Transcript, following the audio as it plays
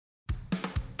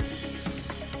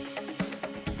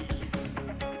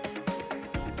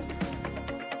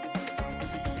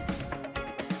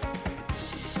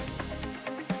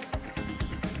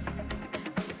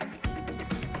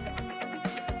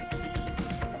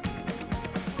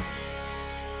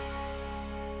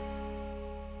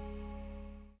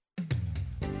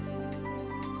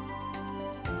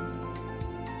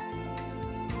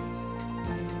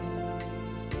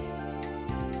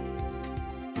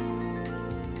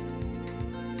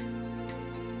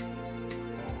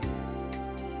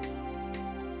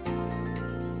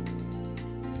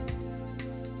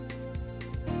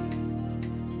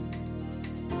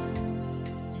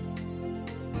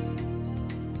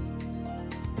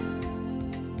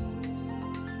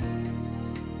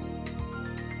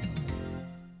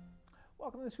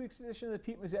this week's edition of the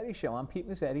Pete Mezzetti Show. I'm Pete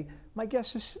Mezzetti. My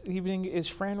guest this evening is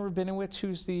Fran Rabinowitz,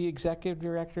 who's the Executive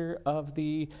Director of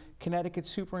the Connecticut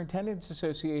Superintendents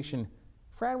Association.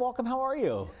 Fran, welcome. How are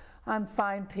you? I'm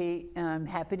fine, Pete. I'm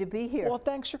happy to be here. Well,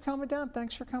 thanks for coming down.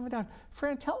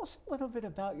 Fran, tell us a little bit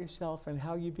about yourself and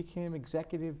how you became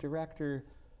Executive Director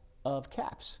of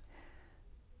CAPSS.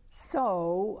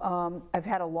 So, I've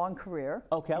had a long career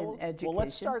in education. Well,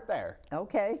 let's start there.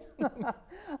 Okay.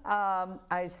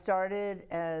 I started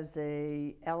as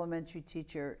a elementary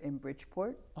teacher in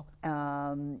Bridgeport,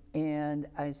 and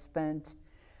I spent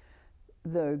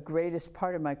the greatest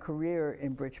part of my career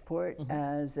in Bridgeport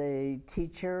as a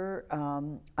teacher.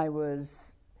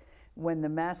 When the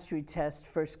mastery test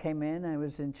first came in, I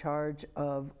was in charge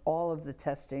of all of the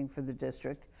testing for the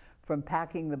district, from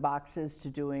packing the boxes to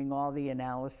doing all the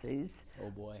analyses.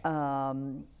 Oh boy.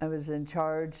 I was in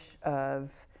charge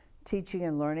of teaching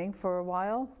and learning for a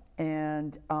while,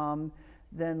 and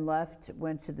then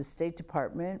went to the State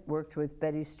Department, worked with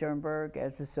Betty Sternberg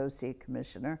as Associate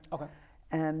Commissioner. Okay.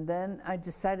 And then I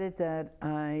decided that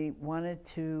I wanted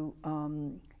to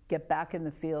get back in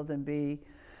the field and be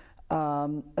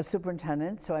a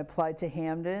superintendent. So I applied to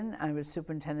Hamden. I was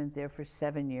superintendent there for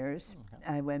 7 years.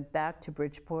 Okay. I went back to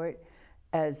Bridgeport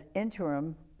as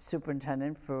interim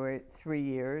superintendent for 3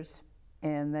 years,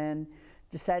 and then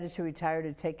decided to retire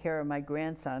to take care of my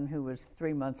grandson, who was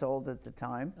 3 months old at the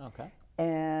time. Okay.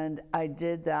 And I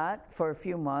did that for a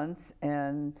few months,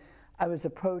 and I was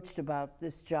approached about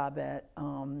this job at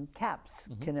CAPSS,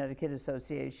 Connecticut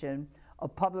Association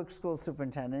of Public School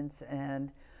Superintendents,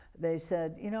 and they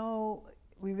said, you know,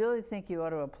 we really think you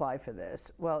ought to apply for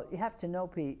this. Well, you have to know,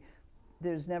 Pete,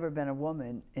 there's never been a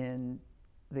woman in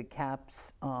the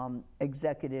CAPSS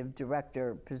executive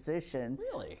director position.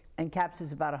 Really? And CAPSS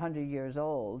is about 100 years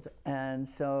old. And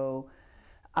so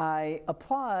I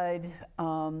applied,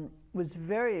 was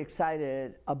very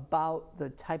excited about the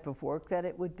type of work that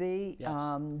it would be,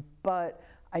 yes. But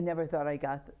I never thought I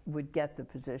would get the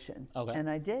position. Okay. And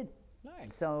I did.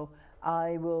 Nice. So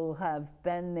I will have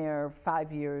been there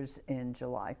 5 years in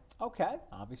July. Okay.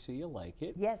 Obviously you like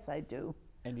it. Yes, I do.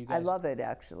 And you guys, I love it,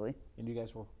 actually. And you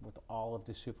guys work with all of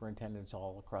the superintendents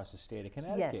all across the state of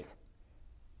Connecticut. Yes.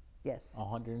 Yes.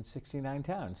 169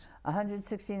 towns.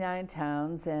 169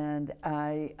 towns, and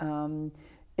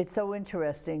it's so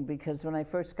interesting because when I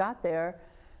first got there,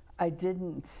 I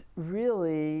didn't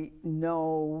really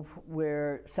know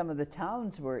where some of the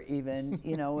towns were even,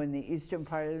 you know, in the eastern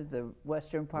part of the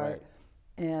western part.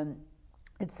 Right. And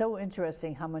it's so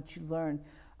interesting how much you learn.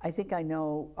 I think I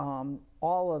know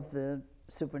all of the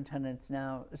superintendents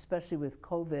now, especially with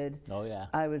COVID. Oh yeah.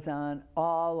 I was on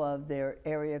all of their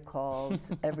area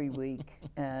calls every week,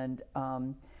 and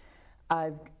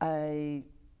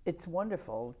it's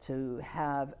wonderful to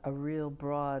have a real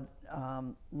broad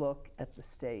look at the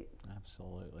state.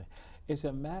 Absolutely. As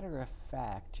a matter of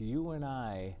fact, you and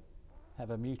I have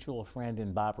a mutual friend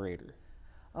in Bob Rader.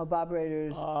 Oh, Bob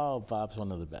Rader's. Oh, Bob's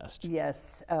one of the best.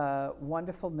 Yes,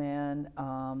 wonderful man.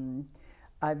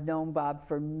 I've known Bob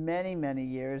for many, many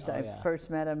years. I first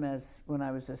met him when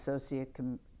I was Associate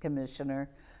Commissioner,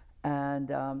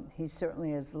 and he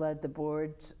certainly has led the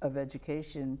boards of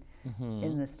education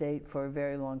in the state for a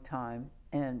very long time.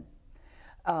 And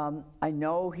I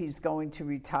know he's going to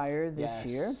retire this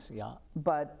year. Yeah.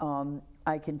 But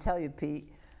I can tell you,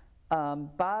 Pete,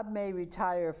 Bob may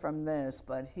retire from this,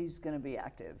 but he's going to be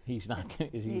active. He's not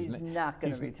going to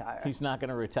retire. He's not going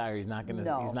to retire. He's not going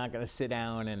to. He's not going to sit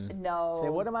down and say,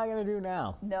 "What am I going to do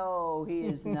now?" No, he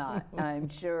is not. I'm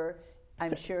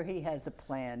sure he has a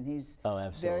plan. He's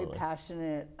very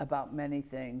passionate about many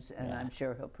things, and I'm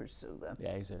sure he'll pursue them.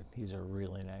 Yeah, he's a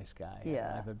really nice guy.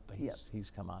 Yeah.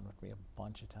 He's come on with me a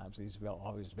bunch of times. He's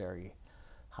always very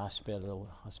hospitable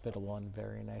and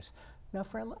very nice. Now,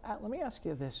 Fran, let me ask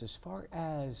you this. As far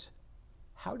as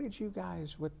how did you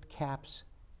guys with CAPSS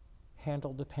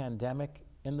handle the pandemic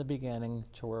in the beginning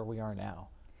to where we are now?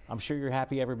 I'm sure you're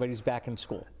happy everybody's back in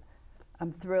school.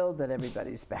 I'm thrilled that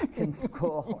everybody's back in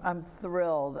school. I'm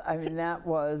thrilled. I mean, that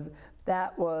was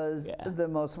the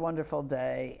most wonderful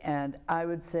day. And I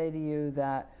would say to you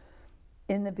that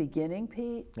in the beginning,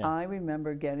 Pete, I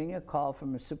remember getting a call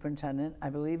from a superintendent. I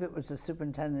believe it was a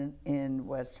superintendent in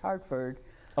West Hartford,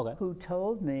 who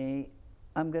told me,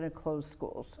 I'm going to close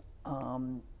schools,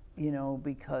 you know,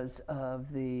 because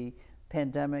of the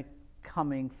pandemic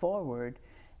coming forward.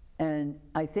 And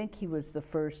I think he was the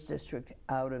first district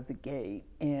out of the gate.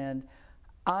 And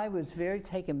I was very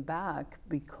taken back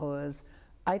because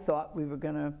I thought we were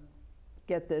going to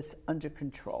get this under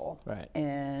control. Right.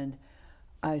 And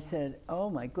I said, oh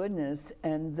my goodness.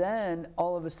 And then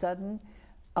all of a sudden,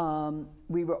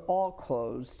 we were all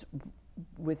closed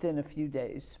within a few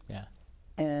days. Yeah.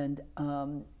 And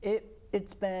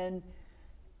it's been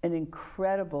an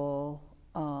incredible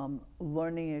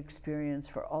learning experience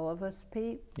for all of us,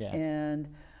 Pete. Yeah.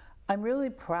 And I'm really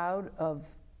proud of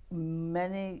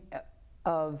many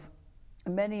of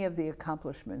the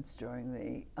accomplishments during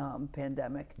the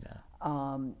pandemic,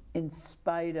 in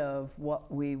spite of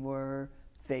what we were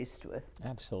faced with.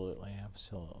 Absolutely,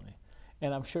 absolutely.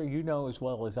 And I'm sure you know as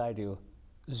well as I do,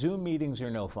 Zoom meetings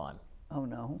are no fun. Oh,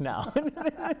 no. No.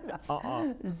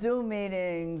 Zoom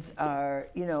meetings are,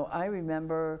 I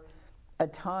remember a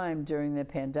time during the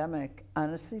pandemic,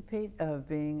 honestly, Pete, of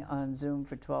being on Zoom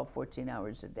for 12, 14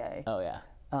 hours a day. Oh, yeah.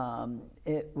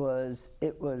 It was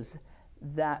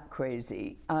that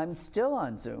crazy. I'm still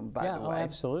on Zoom, by the way. Yeah,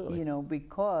 absolutely.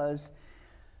 Because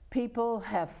people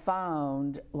have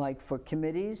found, like for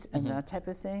committees and that type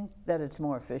of thing, that it's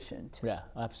more efficient. Yeah,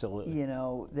 absolutely.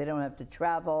 They don't have to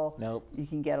travel. Nope. You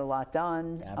can get a lot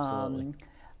done. Absolutely.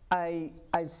 I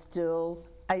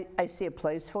see a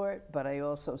place for it, but I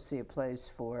also see a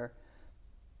place for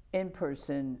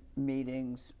in-person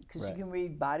meetings, because you can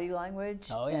read body language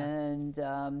and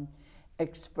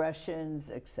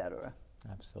expressions, etc.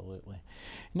 Absolutely.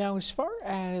 Now, as far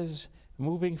as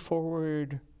moving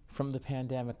forward from the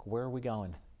pandemic, where are we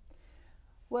going?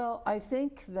 Well, I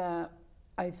think that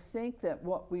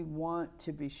what we want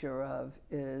to be sure of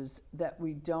is that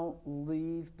we don't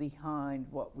leave behind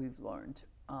what we've learned.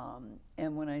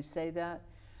 And when I say that,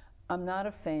 I'm not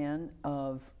a fan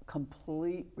of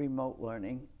complete remote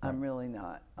learning. Right. I'm really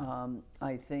not.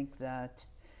 I think that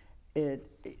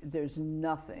there's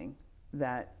nothing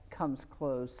that comes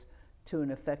close to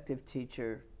an effective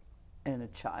teacher and a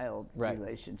child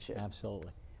relationship.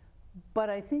 Absolutely. But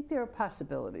I think there are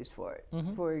possibilities for it.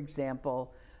 For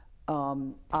example,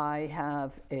 I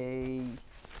have a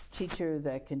teacher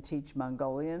that can teach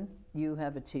Mongolian. You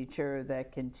have a teacher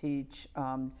that can teach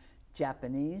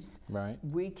Japanese. Right.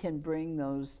 We can bring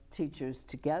those teachers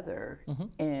together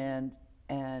and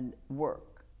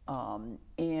work.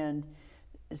 And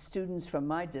students from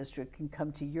my district can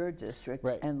come to your district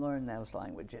and learn those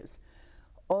languages.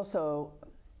 Also,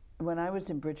 when I was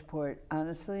in Bridgeport,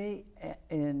 honestly,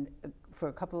 for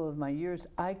a couple of my years,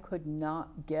 I could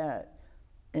not get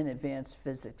an advanced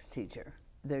physics teacher.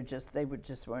 They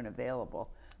weren't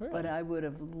available. Really? But I would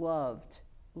have loved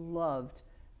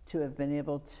to have been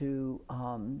able to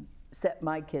set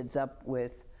my kids up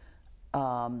with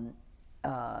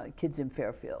kids in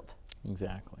Fairfield.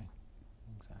 Exactly.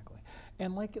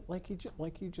 And like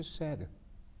you just said,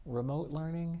 remote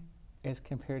learning as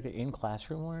compared to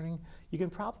in-classroom learning, you can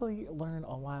probably learn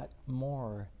a lot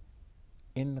more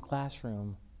in the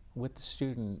classroom with the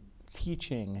student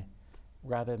teaching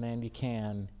rather than you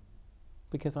can,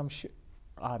 because I'm sure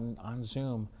on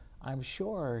Zoom, I'm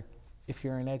sure if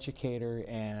you're an educator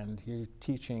and you're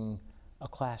teaching a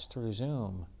class through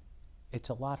Zoom, it's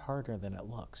a lot harder than it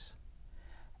looks.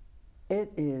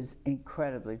 It is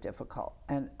incredibly difficult,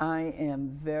 and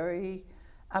I'm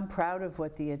proud of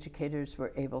what the educators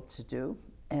were able to do.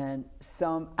 And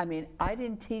I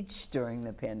didn't teach during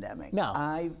the pandemic. No.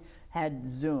 I had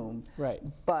Zoom. Right.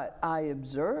 But I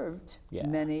observed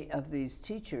many of these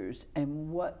teachers and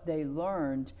what they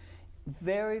learned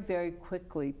very, very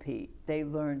quickly, Pete. They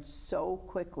learned so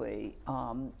quickly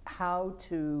how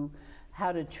to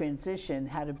transition,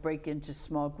 how to break into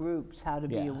small groups, how to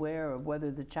be aware of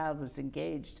whether the child was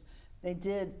engaged. They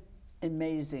did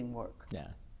amazing work. Yeah.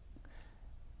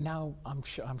 Now, I'm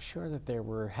sure that they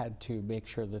had to make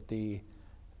sure that the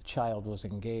child was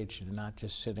engaged and not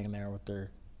just sitting there with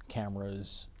their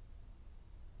cameras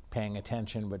paying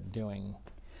attention, but doing.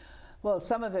 Well,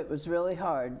 some of it was really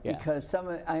hard because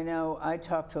I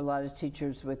talked to a lot of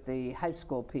teachers with the high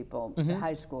school people, the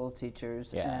high school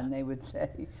teachers, and they would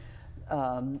say,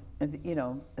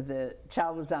 the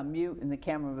child was on mute and the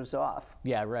camera was off.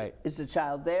 Yeah, right. Is the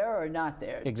child there or not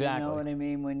there? Exactly. You know what I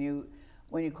mean? When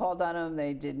you called on them,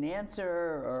 they didn't answer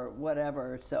or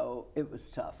whatever, so it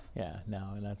was tough. Yeah,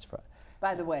 no, and that's right.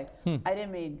 By the way,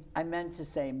 I meant to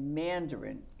say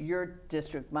Mandarin. Your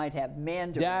district might have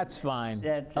Mandarin. That's fine.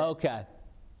 That's it.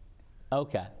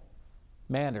 Okay.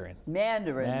 Mandarin,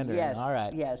 yes. All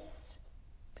right. Yes.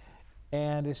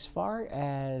 And as far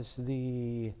as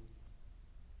the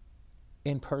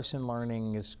in-person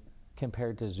learning is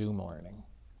compared to Zoom learning?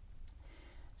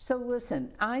 So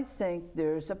listen, I think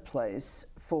there's a place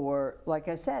for, like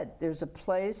I said, there's a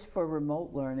place for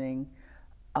remote learning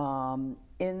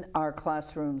in our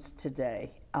classrooms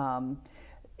today.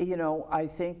 I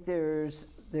think there's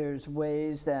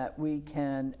ways that we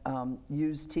can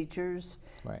use teachers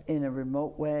in a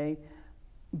remote way.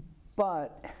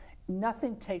 but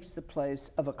nothing takes the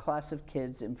place of a class of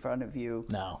kids in front of you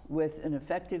with an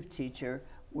effective teacher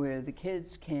where the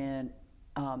kids can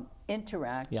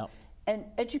interact. Yep. And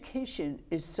education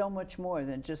is so much more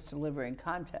than just delivering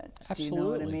content. Absolutely. Do you know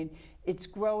what I mean? It's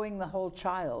growing the whole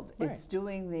child. Right. It's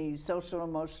doing the social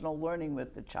emotional learning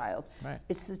with the child. Right.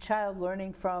 It's the child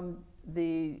learning from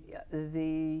the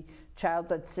child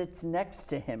that sits next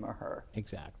to him or her.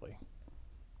 Exactly.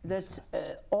 That's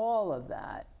all of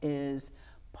that is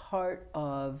part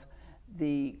of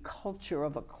the culture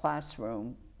of a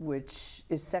classroom, which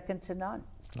is second to none.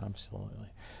 Absolutely.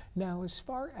 Now, as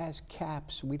far as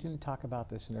CAPSS, we didn't talk about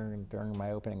this during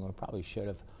my opening. We probably should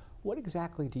have. What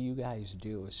exactly do you guys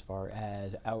do as far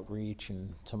as outreach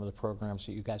and some of the programs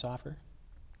that you guys offer?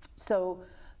 So,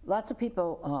 lots of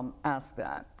people ask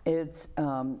that. It's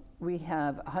we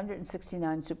have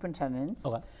 169 superintendents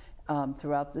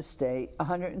throughout the state.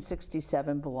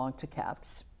 167 belong to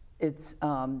CAPSS. It's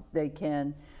they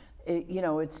can. You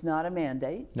know, it's not a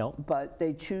mandate, but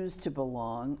they choose to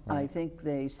belong. Right. I think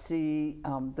they see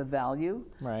the value.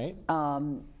 Right.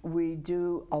 We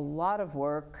do a lot of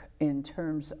work in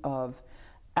terms of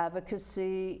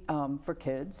advocacy for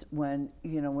kids. When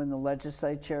the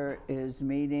legislature is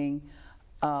meeting,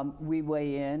 we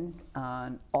weigh in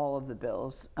on all of the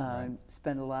bills.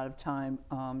 Spend a lot of time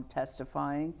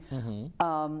testifying.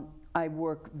 Mm-hmm. I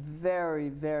work very,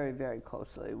 very, very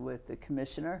closely with the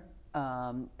commissioner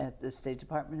at the State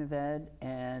Department of Ed,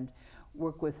 and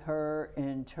work with her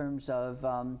in terms of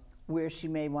where she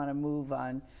may want to move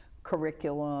on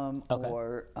curriculum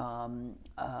or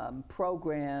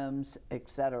programs,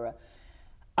 etc.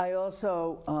 I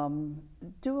also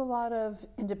do a lot of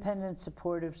independent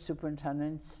supportive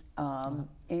superintendents,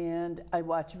 and I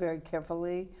watch very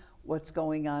carefully what's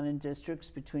going on in districts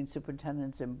between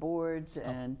superintendents and boards,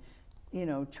 and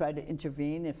try to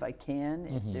intervene if I can,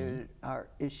 if there are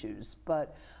issues.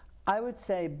 But I would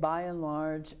say, by and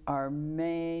large, our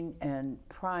main and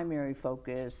primary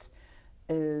focus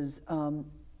is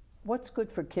what's good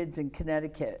for kids in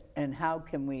Connecticut, and how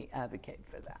can we advocate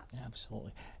for that?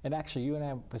 Absolutely. And actually, you and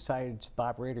I, besides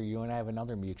Bob Rader, you and I have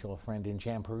another mutual friend in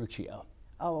Jan Peruccio.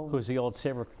 Oh, who's the old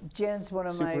Jan's one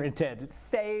of my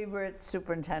favorite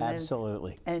superintendents.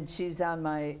 Absolutely. And she's on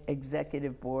my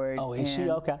executive board. Oh, is she?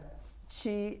 Okay.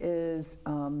 She is,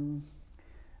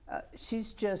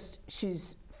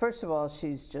 first of all,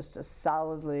 she's just a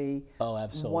solidly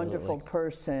wonderful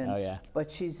person. Oh, yeah.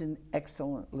 But she's an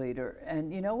excellent leader.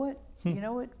 And you know what? You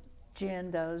know what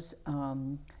Jan does?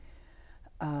 One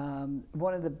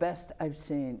of the best I've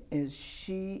seen is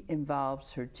she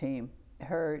involves her team.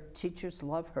 Her teachers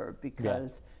love her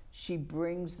because she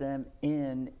brings them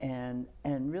in and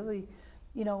really,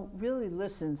 really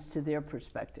listens to their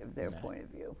perspective, their point of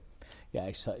view. Yeah,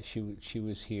 I saw she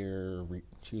was here.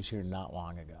 She was here not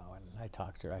long ago, and I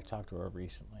talked to her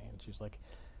recently, and she was like,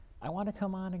 "I want to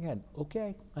come on again."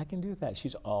 Okay, I can do that.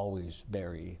 She's always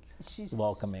very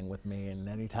welcoming with me, and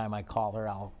anytime I call her,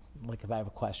 if I have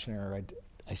a question or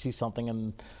I see something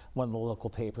in one of the local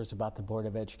papers about the Board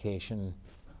of Education,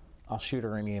 I'll shoot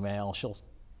her an email. She'll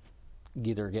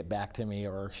either get back to me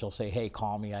or she'll say, "Hey,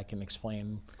 call me. I can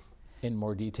explain in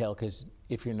more detail." Because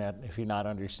if you're not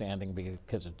understanding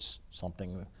because it's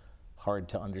something hard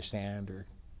to understand or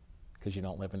because you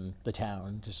don't live in the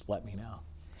town, just let me know.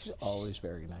 She's always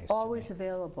very nice. Always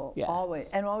available. Yeah.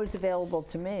 Always available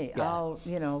to me. Yeah.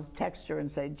 I'll text her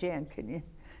and say, "Jan, can you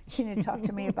talk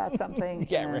to me about something?"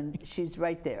 And she's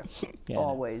right there.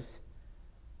 Always.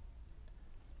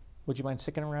 Would you mind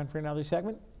sticking around for another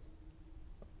segment?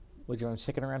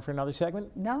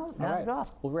 No, not at all.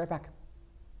 We'll be right back.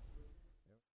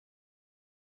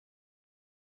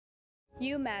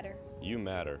 You matter. You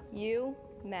matter. You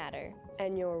matter.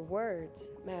 And your words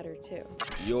matter too.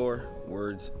 Your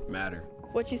words matter.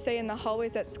 What you say in the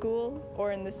hallways at school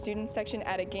or in the student section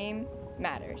at a game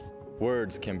matters.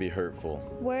 Words can be hurtful.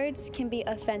 Words can be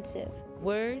offensive.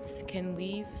 Words can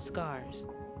leave scars.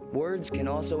 Words can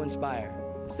also inspire.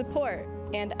 Support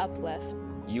and uplift.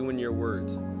 You and your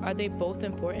words. Are they both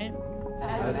important?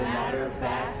 As a matter of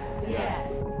fact,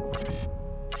 yes.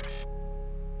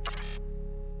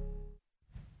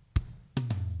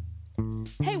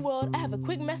 Hey world, I have a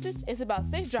quick message. It's about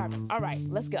safe driving. All right,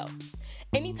 let's go.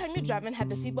 Anytime you're driving, have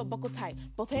the seatbelt buckled tight.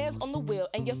 Both hands on the wheel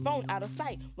and your phone out of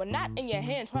sight. When not in your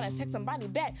hand, trying to text somebody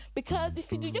back. Because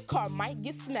if you do, your car might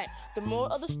get smacked. The moral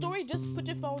of the story, just put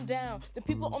your phone down. The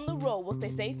people on the road will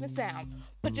stay safe and sound.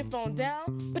 Put your phone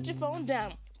down, put your phone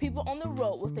down. People on the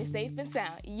road will stay safe and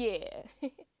sound. Yeah.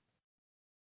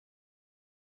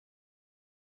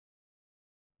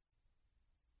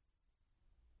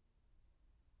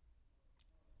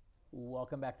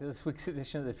 Welcome back to this week's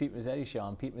edition of the Pete Mezzetti Show.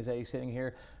 I'm Pete Mezzetti, sitting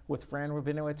here with Fran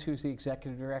Rabinowitz, who's the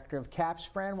Executive Director of CAPSS.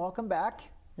 Fran, welcome back.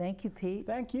 Thank you, Pete.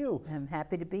 Thank you. I'm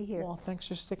happy to be here. Well, thanks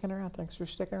for sticking around.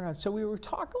 So we were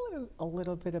talking a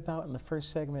little bit about in the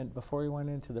first segment, before we went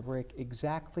into the break,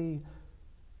 exactly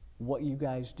what you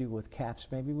guys do with CAPSS.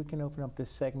 Maybe we can open up this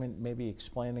segment, maybe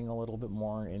explaining a little bit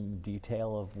more in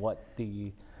detail of what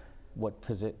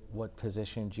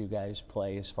positions you guys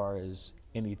play as far as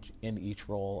in each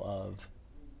role of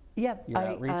your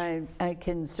outreach. I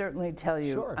can certainly tell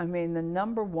you. Sure. I mean, the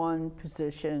number one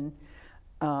position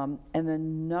and the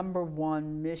number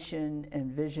one mission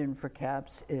and vision for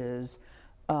CAPSS is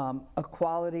a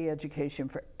quality education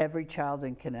for every child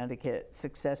in Connecticut,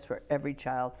 success for every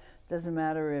child. Doesn't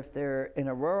matter if they're in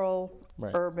a rural,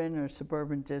 urban, or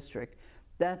suburban district.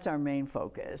 That's our main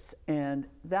focus, and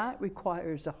that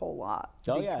requires a whole lot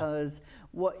because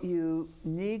what you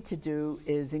need to do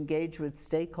is engage with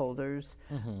stakeholders,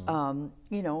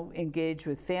 engage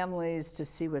with families to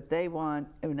see what they want,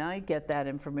 and I get that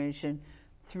information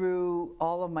through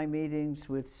all of my meetings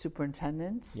with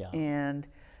superintendents, and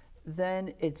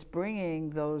then it's bringing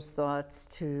those thoughts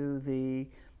to the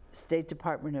State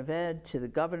Department of Ed, to the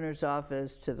governor's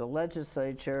office, to the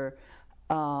legislature,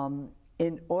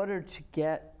 in order to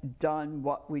get done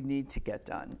what we need to get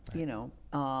done.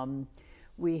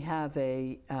 We have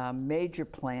a major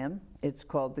plan. It's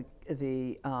called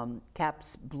the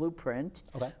CAPSS Blueprint,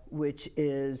 which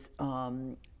is,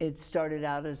 it started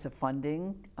out as a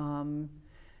funding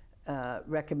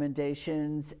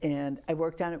recommendations, and I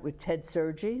worked on it with Ted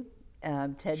Sergi.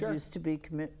 Ted used to be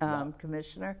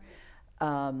commissioner.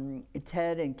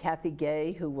 Ted and Kathy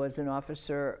Gay, who was an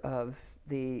officer of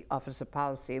the Office of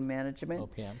Policy and Management.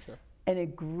 OPM, sure. And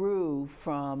it grew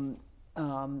from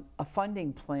a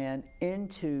funding plan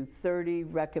into 30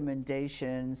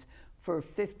 recommendations for a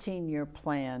 15-year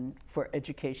plan for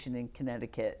education in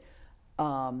Connecticut.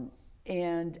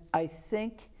 And I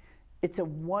think it's a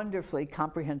wonderfully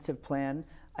comprehensive plan.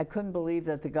 I couldn't believe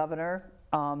that the governor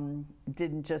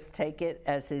didn't just take it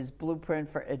as his blueprint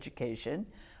for education,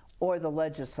 or the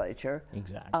legislature.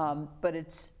 Exactly. But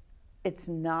it's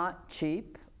not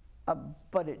cheap,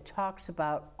 but it talks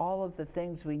about all of the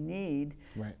things we need,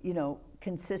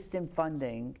 consistent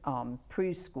funding,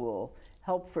 preschool,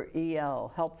 help for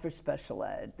EL, help for special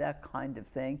ed, that kind of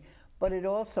thing. But it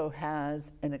also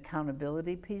has an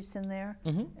accountability piece in there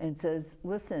and says,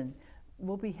 listen,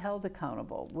 we'll be held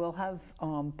accountable. We'll have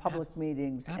public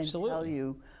meetings and tell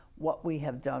you what we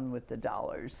have done with the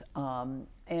dollars.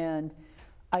 And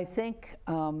I think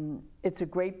it's a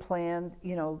great plan.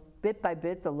 Bit by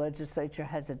bit, the legislature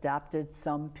has adopted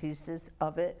some pieces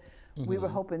of it. We were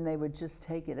hoping they would just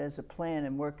take it as a plan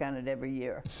and work on it every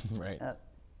year. Right.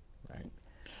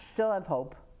 Still have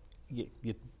hope. You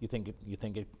think it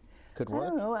could work? I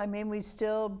don't know. I mean, we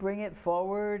still bring it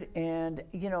forward, and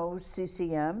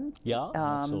CCM.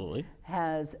 Absolutely.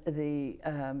 Has the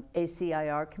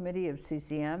ACIR committee of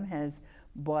CCM has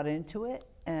bought into it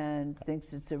and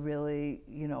thinks it's a really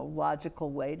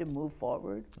logical way to move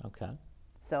forward. Okay.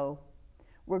 So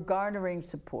we're garnering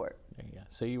support. There you go.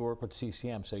 So you work with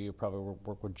CCM, so you probably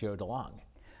work with Joe DeLong.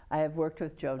 I have worked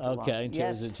with Joe DeLong. Okay,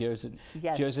 yes.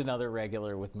 Joe's another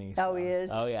regular with me. So. Oh, he is?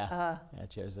 Oh, yeah.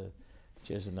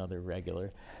 Joe's another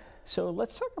regular. So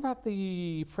let's talk about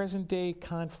the present day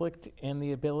conflict and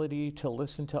the ability to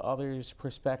listen to others'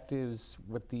 perspectives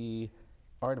with the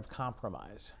art of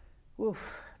compromise.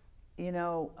 Oof.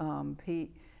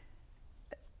 Pete,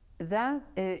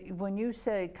 when you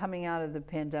say coming out of the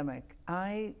pandemic,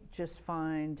 I just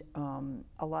find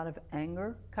a lot of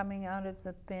anger coming out of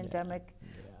the pandemic.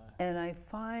 And I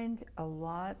find a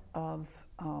lot of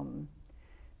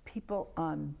people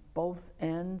on both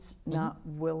ends not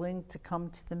willing to come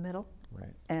to the middle.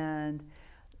 Right. And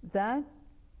that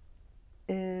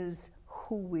is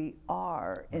who we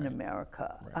are in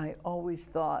America. I always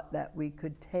thought that we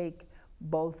could take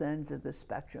both ends of the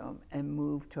spectrum and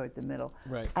move toward the middle.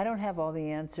 Right. I don't have all the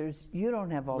answers. You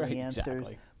don't have all the answers.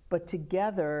 Exactly. But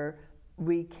together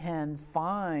we can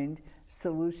find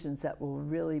solutions that will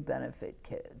really benefit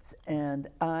kids. And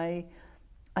I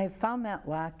found that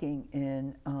lacking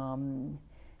in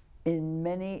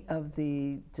many of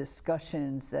the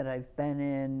discussions that I've been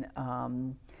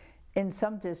in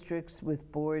some districts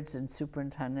with boards and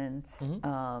superintendents,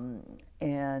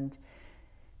 and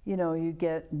you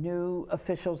get new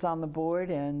officials on the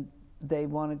board and they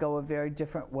want to go a very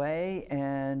different way,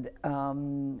 and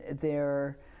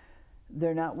they're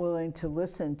not willing to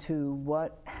listen to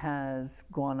what has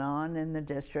gone on in the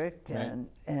district,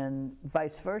 and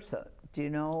vice versa.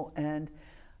 And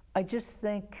I just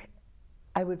think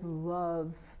I would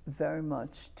love very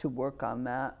much to work on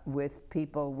that with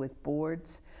people, with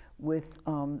boards, with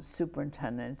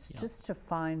superintendents, just to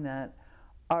find that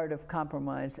art of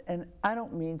compromise. And I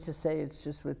don't mean to say it's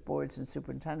just with boards and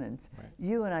superintendents. Right.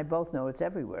 You and I both know it's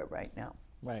everywhere right now.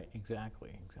 Right,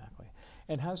 exactly.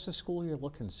 And how's the school year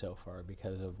looking so far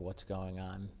because of what's going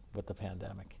on with the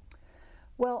pandemic?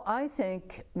 Well, I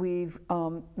think we're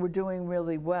doing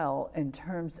really well in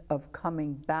terms of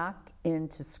coming back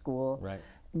into school, Right.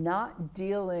 not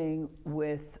dealing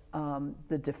with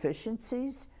the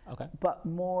deficiencies, Okay. but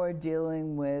more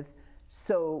dealing with,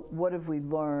 so what have we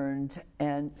learned?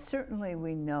 And certainly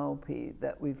we know, Pete,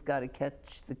 that we've got to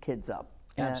catch the kids up.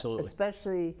 Absolutely.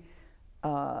 Especially,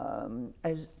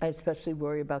 I especially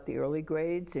worry about the early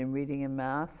grades in reading and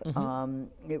math.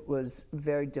 It was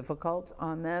very difficult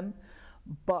on them.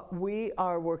 But we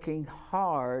are working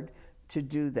hard to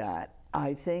do that.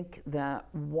 I think that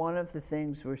one of the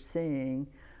things we're seeing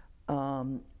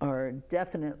are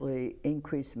definitely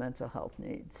increased mental health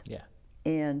needs. Yeah.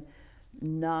 And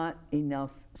not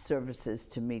enough services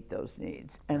to meet those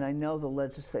needs. And I know the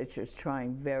legislature is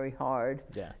trying very hard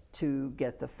to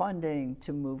get the funding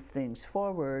to move things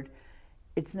forward.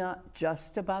 It's not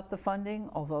just about the funding,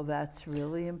 although that's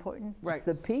really important. Right. It's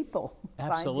the people,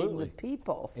 Absolutely. finding the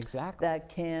people Exactly. that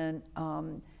can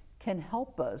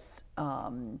help us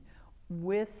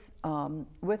with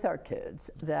our kids.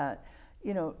 That,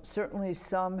 you know, certainly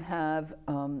some have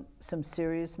some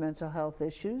serious mental health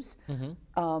issues.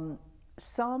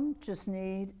 Some just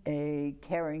need a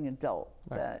caring adult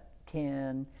that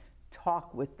can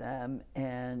talk with them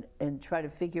and try to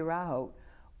figure out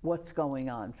what's going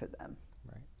on for them.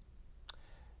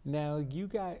 Now,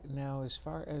 as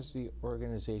far as the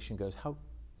organization goes, how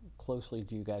closely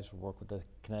do you guys work with the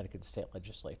Connecticut State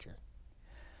Legislature?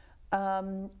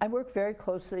 I work very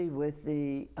closely with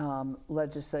the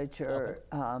legislature,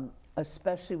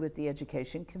 especially with the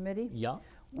Education Committee. Yeah.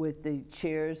 With the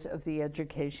chairs of the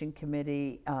Education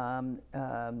Committee,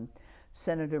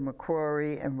 Senator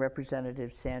McCrory and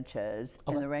Representative Sanchez,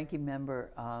 and the ranking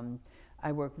member.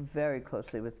 I work very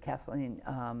closely with Kathleen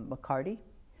McCarty.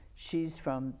 She's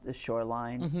from the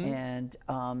Shoreline, and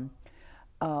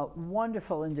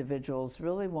wonderful individuals,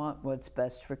 really want what's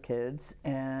best for kids.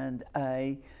 And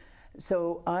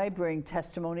so I bring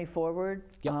testimony forward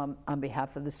on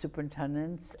behalf of the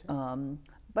superintendents,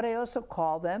 but I also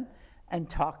call them and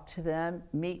talk to them,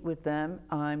 meet with them.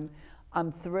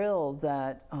 I'm thrilled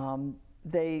that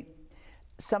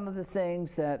some of the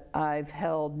things that I've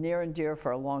held near and dear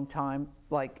for a long time,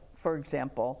 like, for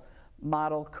example,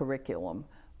 model curriculum.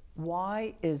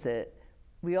 Why is it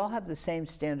we all have the same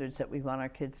standards that we want our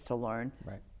kids to learn?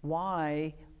 Right.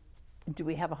 Why do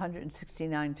we have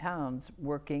 169 towns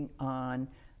working on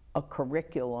a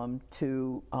curriculum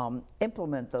to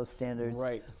implement those standards?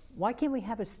 Right. Why can't we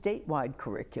have a statewide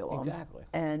curriculum? Exactly.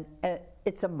 And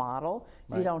it's a model.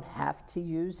 Right. You don't have to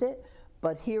use it,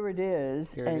 but here it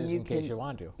is. Here it is in case you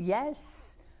want to.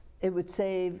 Yes. It would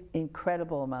save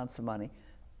incredible amounts of money.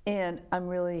 And I'm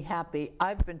really happy.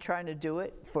 I've been trying to do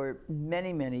it for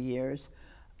many, many years.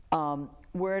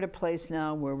 We're at a place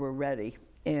now where we're ready,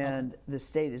 and the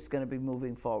state is going to be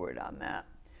moving forward on that.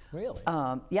 Really? Yep.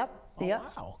 Oh, yep.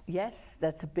 wow. Yes,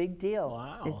 that's a big deal.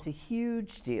 Wow. It's a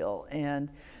huge deal,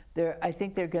 and I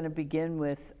think they're going to begin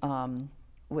with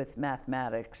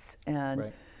mathematics. And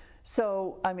Right.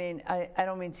 so, I mean, I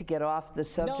don't mean to get off the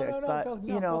subject, but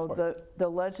you know, the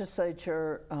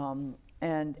legislature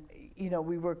and you know,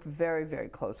 we work very, very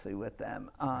closely with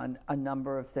them on a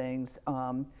number of things.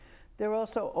 They're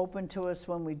also open to us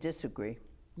when we disagree.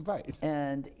 Right.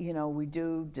 And, you know, we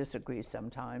do disagree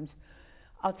sometimes.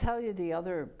 I'll tell you the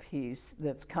other piece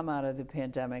that's come out of the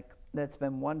pandemic that's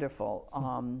been wonderful,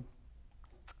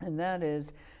 and that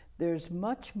is there's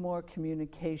much more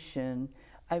communication.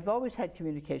 I've always had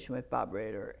communication with Bob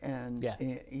Rader, and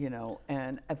you know,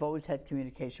 and I've always had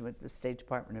communication with the State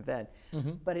Department of Ed,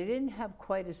 but I didn't have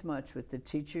quite as much with the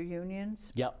teacher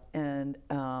unions. Yep. And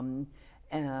I'm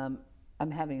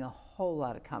having a whole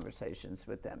lot of conversations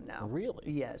with them now.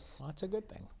 Really? Yes. Well, that's a good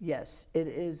thing. Yes, it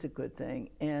is a good thing,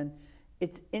 and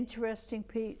it's interesting,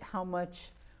 Pete, how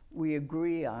much we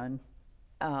agree on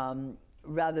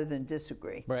rather than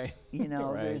disagree. Right. You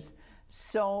know, Right. there's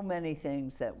so many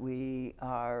things that we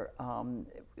are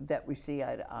that we see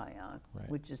eye to eye on,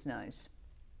 which is nice.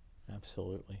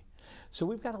 Absolutely. So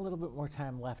we've got a little bit more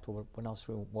time left.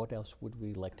 What else would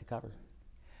we like to cover?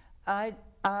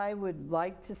 I would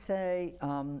like to say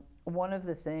one of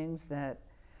the things that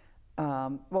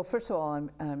well, first of all,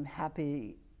 I'm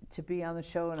happy to be on the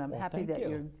show, and I'm happy that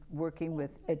you're working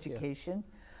with education.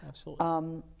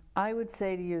 Absolutely. I would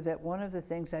say to you that one of the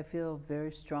things I feel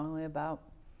very strongly about,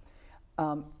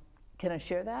 can I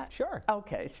share that? Sure.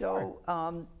 Okay, so,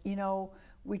 you know,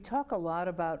 we talk a lot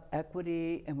about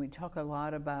equity, and we talk a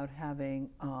lot about having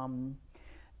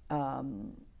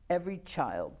every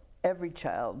child,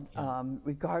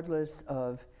 regardless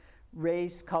of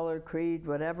race, color, creed,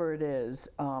 whatever it is,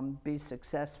 be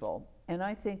successful. And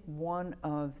I think one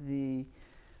of the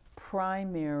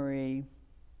primary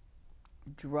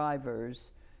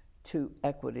drivers to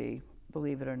equity,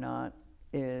 believe it or not,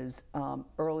 is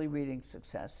early reading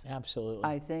success. Absolutely.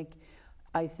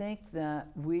 I think that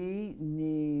we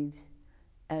need,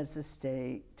 as a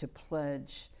state, to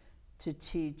pledge to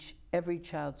teach every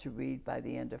child to read by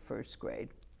the end of first grade.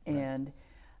 Right.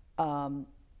 And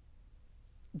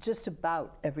just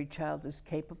about every child is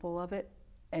capable of it,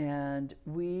 and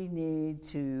we need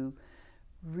to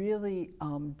really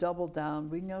double down.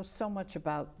 We know so much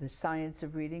about the science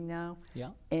of reading now. Yeah.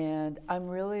 And I'm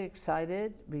really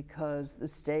excited because the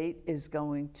state is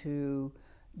going to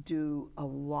do a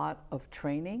lot of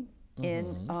training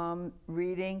in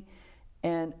reading,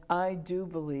 and I do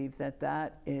believe that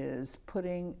that is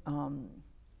putting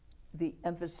the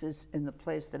emphasis in the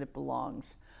place that it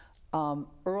belongs.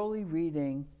 Early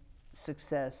reading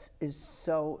success is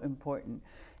so important.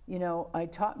 You know, I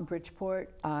taught in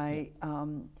Bridgeport. I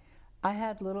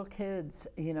had little kids,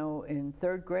 you know, in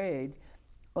third grade,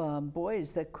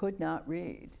 boys that could not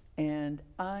read, and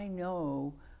I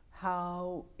know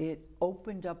how it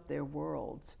opened up their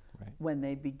worlds when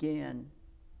they began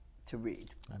to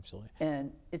read. Absolutely.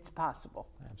 And it's possible.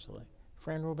 Absolutely.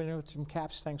 Fran Rabinowitz from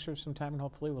CAPSS, thanks for some time, and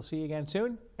hopefully we'll see you again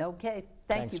soon. Okay.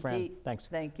 Thanks, you, Fran. Pete. Thanks.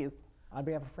 Thank you. On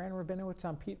behalf of Fran Rabinowitz,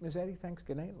 I'm Pete Mezzetti. Thanks,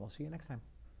 good night, and we'll see you next time.